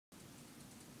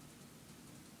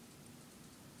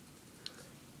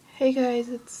Hey guys,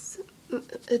 it's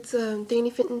Danny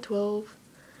Fenton 12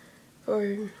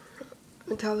 or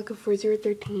Metallica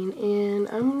 4013, and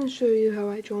I'm gonna show you how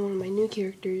I draw one of my new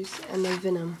characters, Emma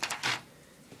Venom.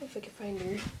 If I can find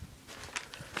her.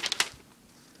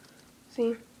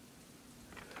 See?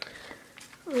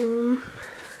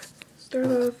 Start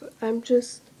off, I'm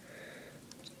just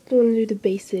gonna do the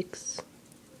basics.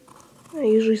 I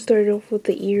usually start off with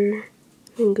the ear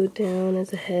and go down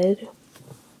as a head.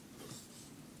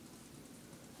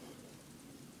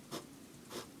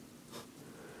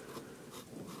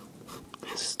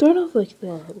 Start off like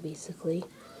that, basically.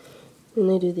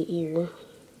 And I do the ear.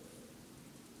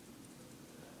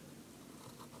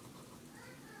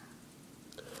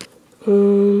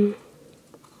 You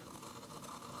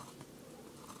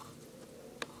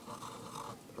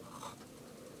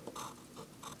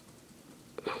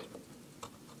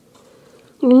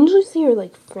can usually see her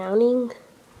like frowning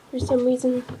for some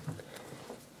reason.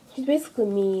 She's basically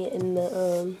me in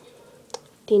the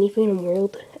Danny Phantom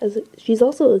world. She's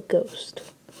also a ghost.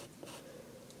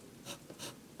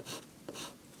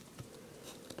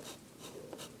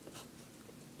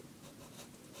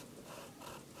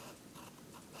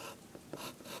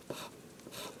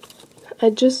 I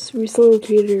just recently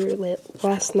created her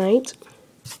last night,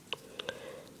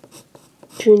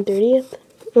 June 30th.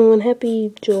 Oh, and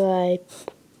happy July.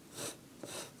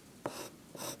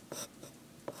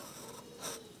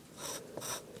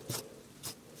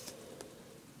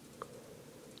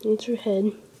 It's her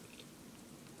head.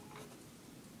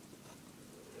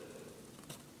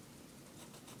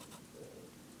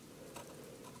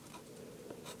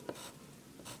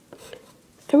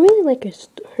 I really like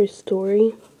her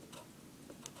story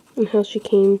and how she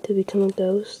came to become a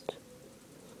ghost.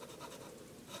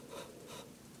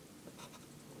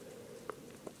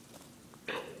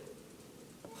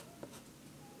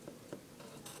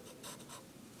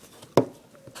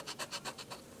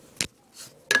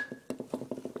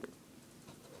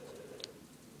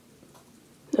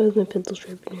 That was my pencil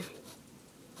sharpener.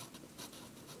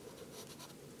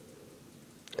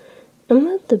 I'm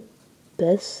not the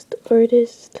best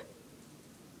artist,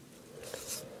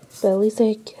 but at least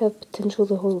I have potential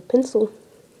to hold a pencil.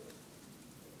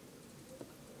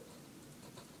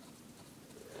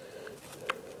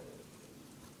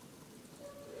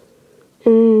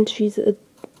 And she's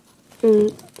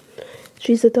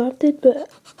adopted, but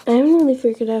I haven't really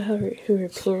figured out who her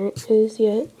parent is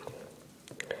yet.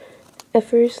 At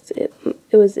first, it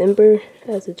was Ember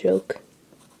as a joke.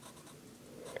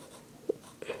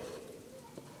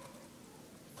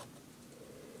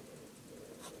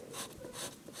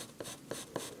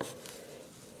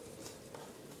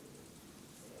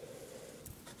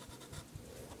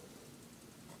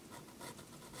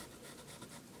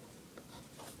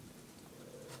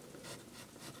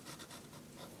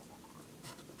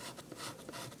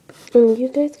 And you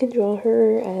guys can draw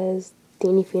her as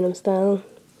Danny Phantom style.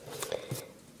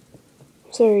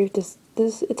 Sorry if this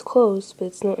it's close, but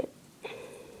it's not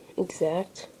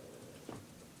exact.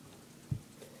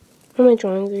 All my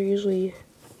drawings are usually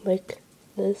like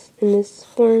this, in this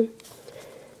form.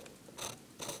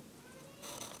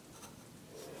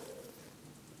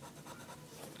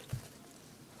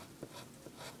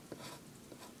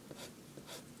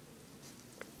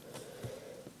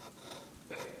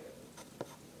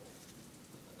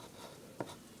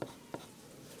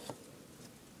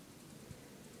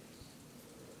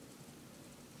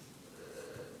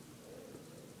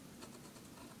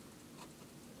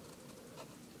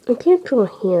 I can't draw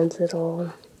hands at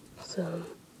all, so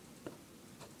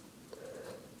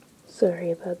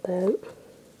sorry about that.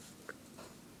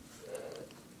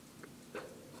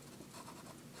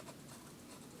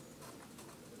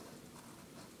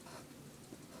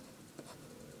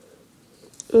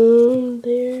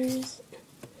 There's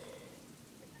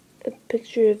a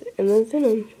picture of Emma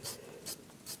Venom.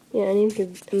 Yeah, I named her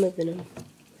Emma Venom.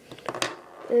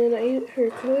 And her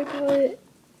color palette,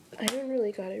 I haven't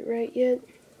really got it right yet.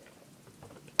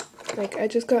 Like, I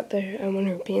just got I want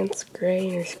her pants gray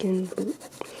and her skin blue.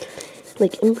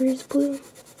 Like Ember's blue.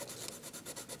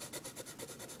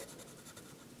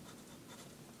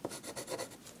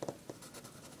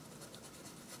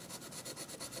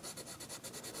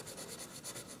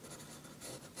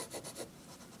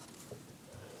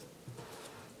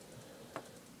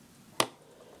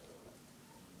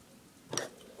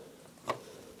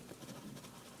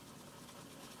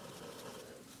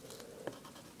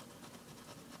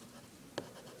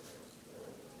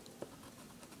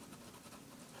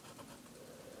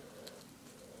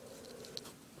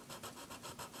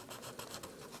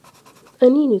 I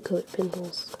need new colored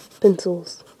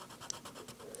pencils.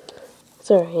 Sorry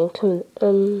Sorry, I'm coming,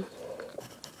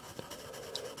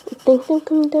 I think I'm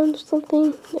coming down to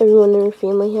something. Everyone in her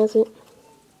family has it.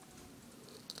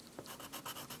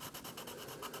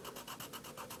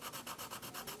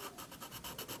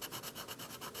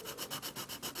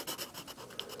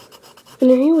 And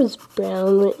her hair was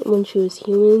brown when she was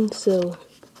human, so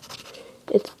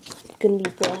it's gonna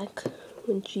be black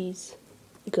when she's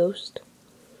a ghost.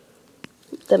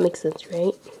 That makes sense,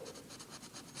 right?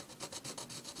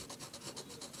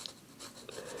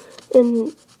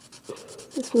 And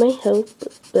this might help,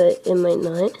 but it might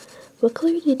not. What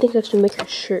color do you think I should make her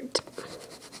shirt?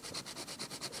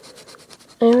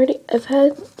 I've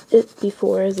had it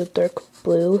before as a dark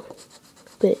blue,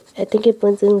 but I think it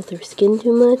blends in with her skin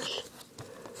too much.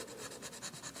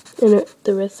 And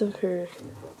the rest of her,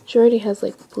 she already has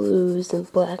like blues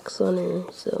and blacks on her,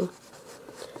 so.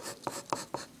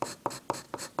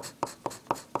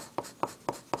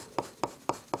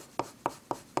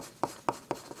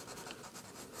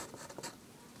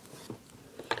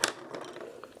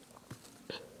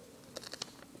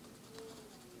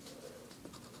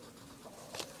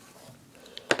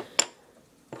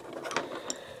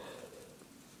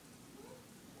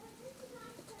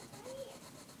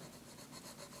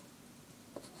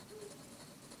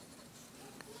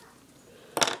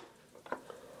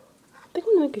 I think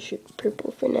I'm gonna make her shirt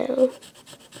purple for now.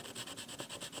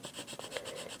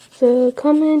 So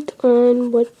comment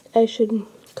on what I should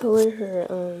color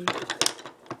her,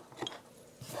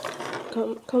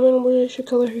 comment on what I should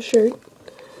color her shirt.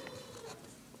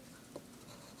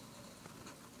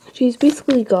 She's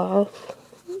basically goth.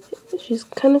 She's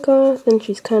kind of goth, and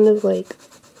she's kind of like,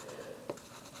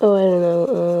 oh, I don't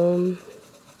know,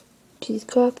 she's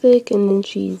gothic, and then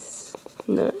she's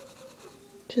not.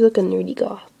 She's like a nerdy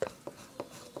goth.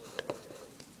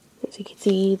 As you can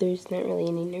see, there's not really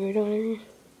any nerd on her.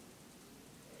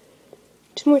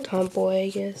 She's more tomboy, I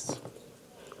guess.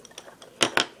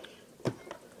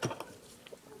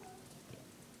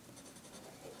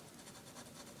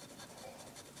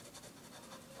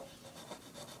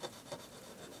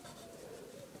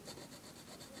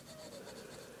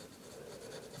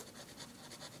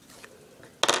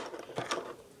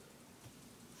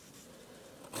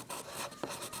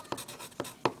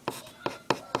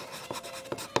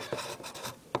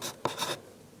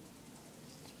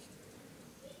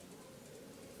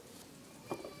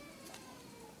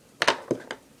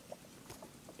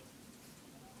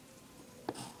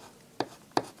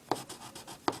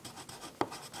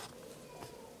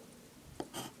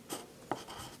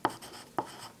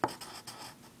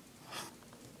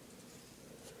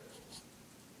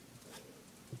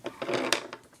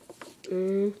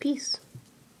 Peace.